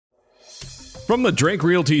From the Drake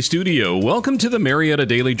Realty Studio, welcome to the Marietta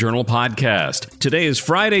Daily Journal podcast. Today is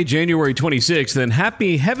Friday, January 26th, and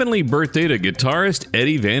happy heavenly birthday to guitarist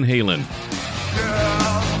Eddie Van Halen.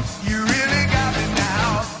 Girl, you really got me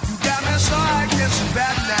now. You got me so I guess it's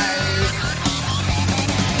bad night.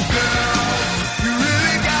 Girl, you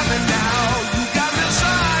really got me now. You got me so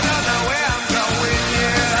I don't know where I'm going,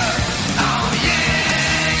 yeah. Oh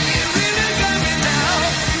yeah, you really got me now.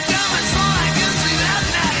 You got me so I can see that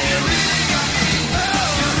night. You really got me. Oh,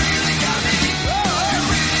 you really got me. Oh, you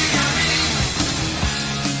really got me.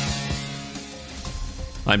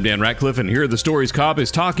 I'm Dan Ratcliffe, and here are the stories Cobb is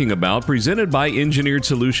talking about, presented by Engineered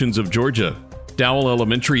Solutions of Georgia. Dowell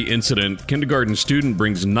Elementary incident, kindergarten student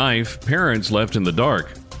brings knife, parents left in the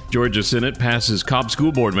dark. Georgia Senate passes Cobb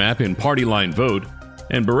School Board map in party line vote.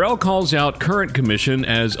 And Burrell calls out current commission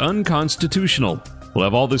as unconstitutional. We'll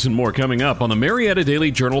have all this and more coming up on the Marietta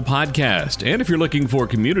Daily Journal podcast. And if you're looking for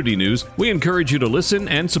community news, we encourage you to listen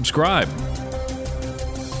and subscribe.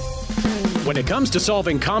 When it comes to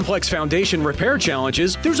solving complex foundation repair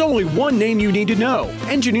challenges, there's only one name you need to know: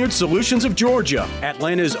 Engineered Solutions of Georgia,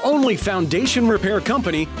 Atlanta's only foundation repair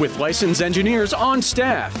company with licensed engineers on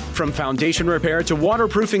staff. From foundation repair to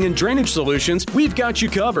waterproofing and drainage solutions, we've got you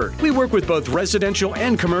covered. We work with both residential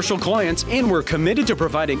and commercial clients, and we're committed to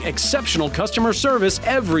providing exceptional customer service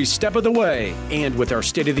every step of the way. And with our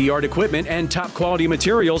state-of-the-art equipment and top-quality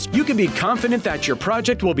materials, you can be confident that your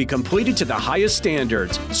project will be completed to the highest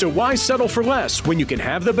standards. So why settle for less when you can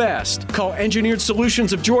have the best? Call Engineered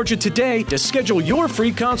Solutions of Georgia today to schedule your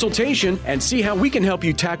free consultation and see how we can help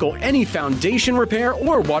you tackle any foundation repair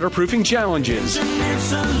or waterproofing challenges. Engineered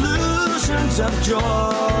Solutions of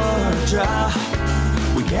Georgia.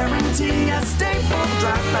 We guarantee a stable,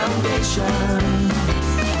 dry foundation.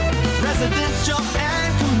 Residential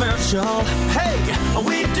and commercial. Hey,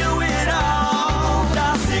 we do it all.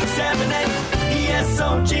 Dial 678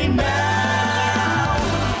 ESOG now.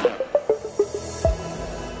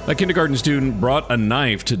 A kindergarten student brought a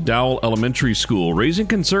knife to Dowell Elementary School, raising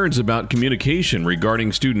concerns about communication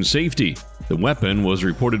regarding student safety. The weapon was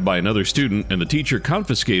reported by another student, and the teacher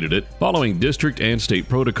confiscated it following district and state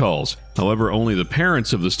protocols. However, only the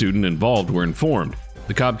parents of the student involved were informed.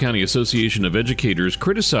 The Cobb County Association of Educators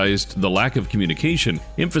criticized the lack of communication,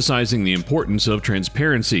 emphasizing the importance of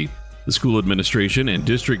transparency. The school administration and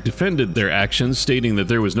district defended their actions, stating that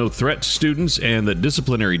there was no threat to students and that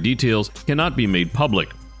disciplinary details cannot be made public.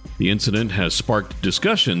 The incident has sparked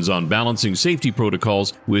discussions on balancing safety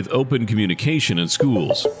protocols with open communication in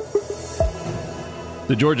schools.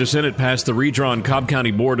 The Georgia Senate passed the redrawn Cobb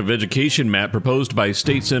County Board of Education map proposed by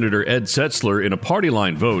State Senator Ed Setzler in a party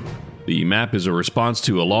line vote. The map is a response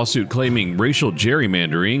to a lawsuit claiming racial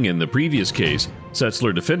gerrymandering in the previous case.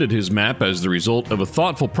 Setzler defended his map as the result of a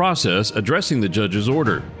thoughtful process addressing the judge's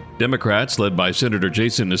order. Democrats, led by Senator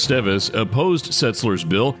Jason Esteves, opposed Setzler's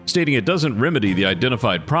bill, stating it doesn't remedy the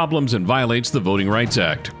identified problems and violates the Voting Rights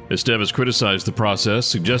Act. Esteves criticized the process,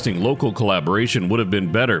 suggesting local collaboration would have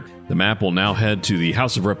been better. The map will now head to the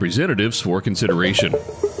House of Representatives for consideration.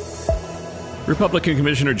 Republican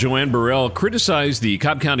Commissioner Joanne Burrell criticized the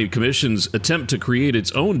Cobb County Commission's attempt to create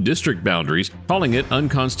its own district boundaries, calling it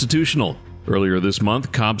unconstitutional. Earlier this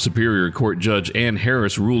month, Cobb Superior Court Judge Ann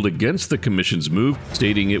Harris ruled against the commission's move,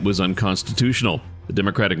 stating it was unconstitutional. The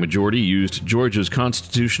Democratic majority used Georgia's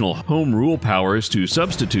constitutional home rule powers to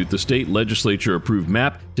substitute the state legislature-approved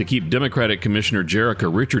map to keep Democratic Commissioner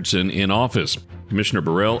Jerrica Richardson in office. Commissioner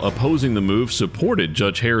Burrell, opposing the move, supported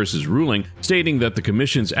Judge Harris's ruling, stating that the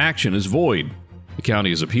commission's action is void. The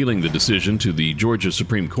county is appealing the decision to the Georgia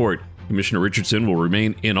Supreme Court. Commissioner Richardson will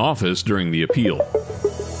remain in office during the appeal.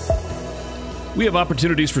 We have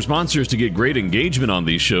opportunities for sponsors to get great engagement on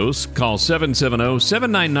these shows. Call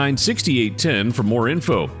 770-799-6810 for more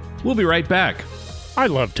info. We'll be right back. I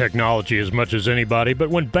love technology as much as anybody, but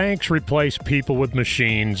when banks replace people with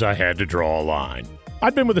machines, I had to draw a line.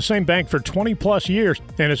 I've been with the same bank for 20 plus years,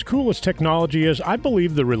 and as cool as technology is, I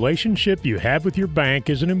believe the relationship you have with your bank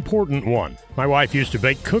is an important one. My wife used to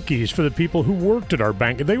bake cookies for the people who worked at our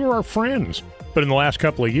bank. They were our friends. But in the last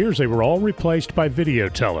couple of years, they were all replaced by video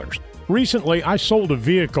tellers. Recently, I sold a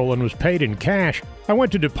vehicle and was paid in cash. I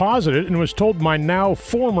went to deposit it and was told my now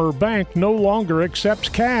former bank no longer accepts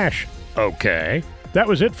cash. Okay. That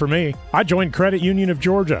was it for me. I joined Credit Union of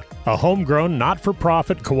Georgia, a homegrown,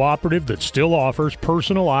 not-for-profit cooperative that still offers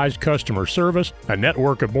personalized customer service, a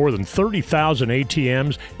network of more than 30,000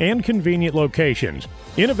 ATMs, and convenient locations.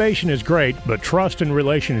 Innovation is great, but trust and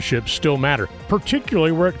relationships still matter,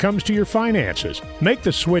 particularly where it comes to your finances. Make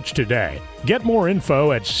the switch today. Get more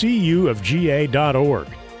info at cuofga.org.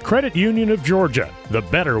 Credit Union of Georgia, the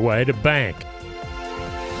better way to bank.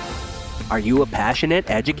 Are you a passionate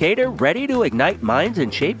educator ready to ignite minds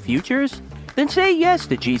and shape futures? Then say yes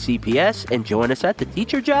to GCPS and join us at the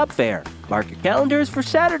Teacher Job Fair. Mark your calendars for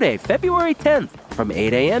Saturday, February 10th from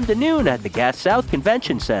 8 a.m. to noon at the Gas South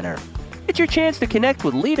Convention Center. It's your chance to connect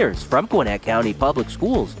with leaders from Gwinnett County Public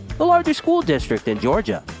Schools, the largest school district in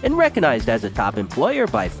Georgia, and recognized as a top employer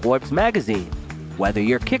by Forbes magazine. Whether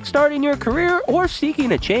you're kickstarting your career or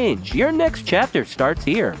seeking a change, your next chapter starts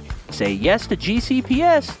here. Say yes to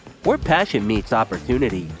GCPS, where passion meets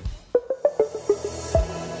opportunity.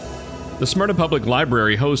 The Smyrna Public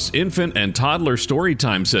Library hosts infant and toddler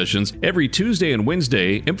storytime sessions every Tuesday and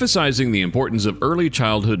Wednesday, emphasizing the importance of early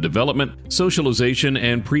childhood development, socialization,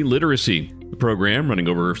 and pre-literacy. The program, running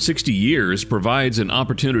over 60 years, provides an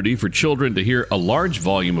opportunity for children to hear a large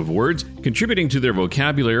volume of words, contributing to their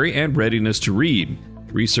vocabulary and readiness to read.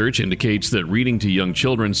 Research indicates that reading to young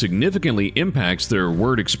children significantly impacts their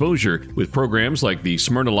word exposure, with programs like the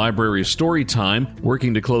Smyrna Library Storytime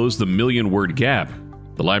working to close the million-word gap.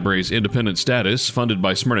 The library's independent status, funded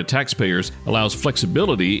by Smyrna taxpayers, allows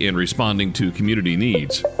flexibility in responding to community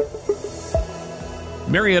needs.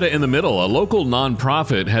 Marietta in the Middle, a local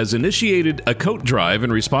nonprofit, has initiated a coat drive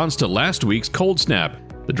in response to last week's cold snap.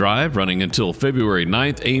 The drive, running until February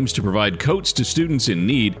 9th, aims to provide coats to students in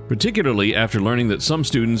need, particularly after learning that some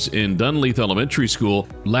students in Dunleith Elementary School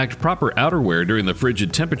lacked proper outerwear during the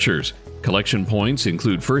frigid temperatures. Collection points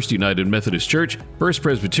include First United Methodist Church, First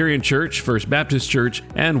Presbyterian Church, First Baptist Church,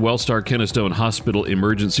 and Wellstar Kennestone Hospital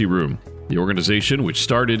Emergency Room. The organization, which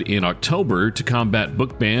started in October to combat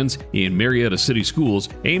book bans in Marietta City Schools,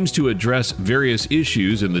 aims to address various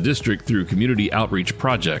issues in the district through community outreach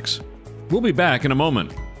projects. We'll be back in a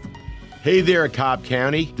moment. Hey there, Cobb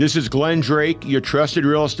County. This is Glenn Drake, your trusted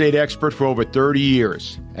real estate expert for over 30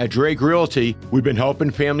 years. At Drake Realty, we've been helping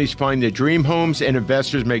families find their dream homes and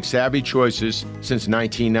investors make savvy choices since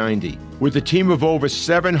 1990. With a team of over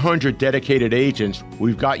 700 dedicated agents,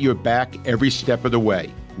 we've got your back every step of the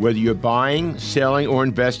way. Whether you're buying, selling, or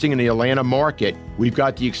investing in the Atlanta market, we've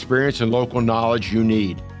got the experience and local knowledge you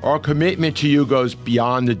need. Our commitment to you goes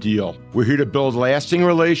beyond the deal. We're here to build lasting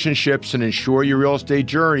relationships and ensure your real estate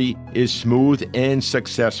journey is smooth and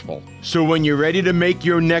successful. So when you're ready to make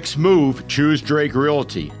your next move, choose Drake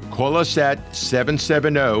Realty. Call us at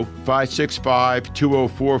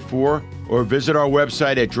 770-565-2044 or visit our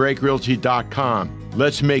website at drakerealty.com.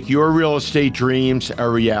 Let's make your real estate dreams a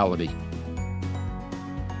reality.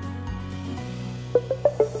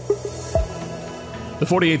 The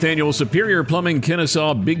 48th Annual Superior Plumbing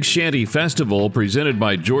Kennesaw Big Shanty Festival, presented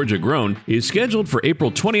by Georgia Grown, is scheduled for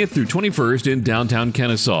April 20th through 21st in downtown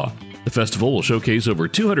Kennesaw. The festival will showcase over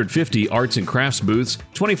 250 arts and crafts booths,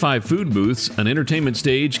 25 food booths, an entertainment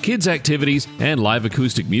stage, kids' activities, and live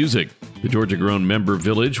acoustic music. The Georgia Grown Member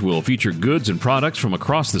Village will feature goods and products from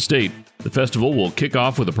across the state. The festival will kick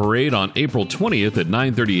off with a parade on April 20th at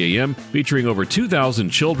 9:30 a.m., featuring over 2,000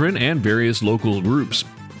 children and various local groups.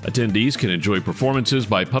 Attendees can enjoy performances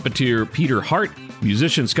by puppeteer Peter Hart,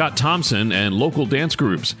 musician Scott Thompson, and local dance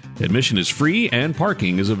groups. Admission is free and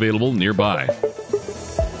parking is available nearby.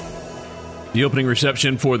 The opening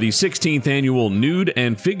reception for the 16th Annual Nude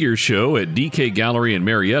and Figure Show at DK Gallery in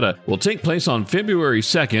Marietta will take place on February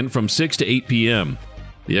 2nd from 6 to 8 p.m.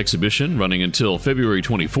 The exhibition, running until February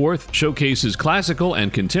 24th, showcases classical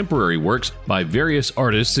and contemporary works by various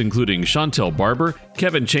artists including Chantel Barber,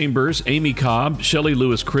 Kevin Chambers, Amy Cobb, Shelley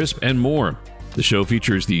Lewis Crisp, and more. The show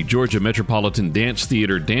features the Georgia Metropolitan Dance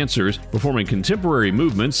Theater dancers performing contemporary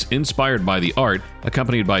movements inspired by the art,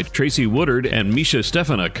 accompanied by Tracy Woodard and Misha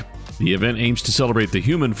Stefanuk. The event aims to celebrate the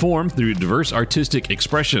human form through diverse artistic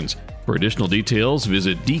expressions. For additional details,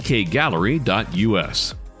 visit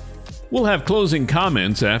dkgallery.us. We'll have closing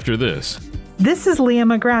comments after this. This is Leah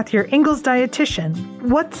McGrath, your Ingalls dietitian.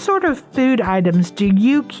 What sort of food items do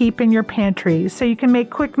you keep in your pantry so you can make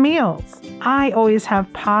quick meals? I always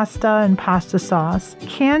have pasta and pasta sauce,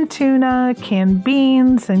 canned tuna, canned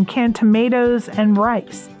beans, and canned tomatoes and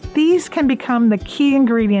rice. These can become the key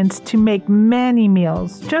ingredients to make many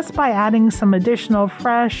meals just by adding some additional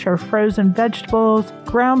fresh or frozen vegetables,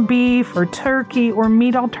 ground beef or turkey, or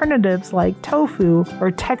meat alternatives like tofu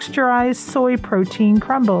or texturized soy protein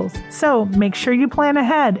crumbles. So make sure you plan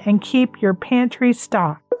ahead and keep your pantry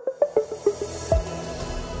stocked.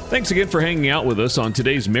 Thanks again for hanging out with us on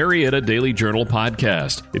today's Marietta Daily Journal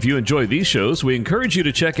podcast. If you enjoy these shows, we encourage you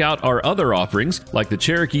to check out our other offerings like the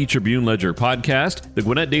Cherokee Tribune-Ledger podcast, the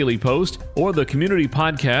Gwinnett Daily Post, or the community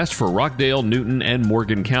podcast for Rockdale, Newton, and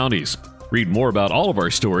Morgan counties. Read more about all of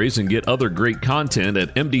our stories and get other great content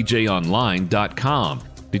at mdjonline.com.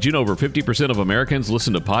 Did you know over 50% of Americans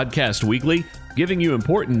listen to podcasts weekly? Giving you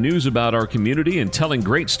important news about our community and telling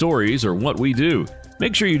great stories are what we do.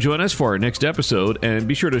 Make sure you join us for our next episode, and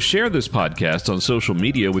be sure to share this podcast on social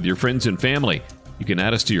media with your friends and family. You can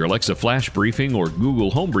add us to your Alexa Flash Briefing or Google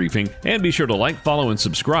Home Briefing, and be sure to like, follow, and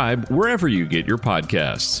subscribe wherever you get your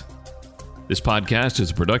podcasts. This podcast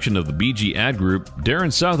is a production of the BG Ad Group,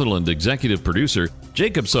 Darren Sutherland, Executive Producer,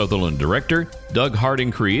 Jacob Sutherland, Director, Doug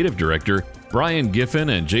Harding, Creative Director, Brian Giffen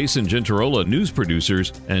and Jason Gentarola, News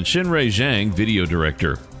Producers, and Shinrei Zhang, Video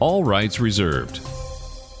Director. All rights reserved.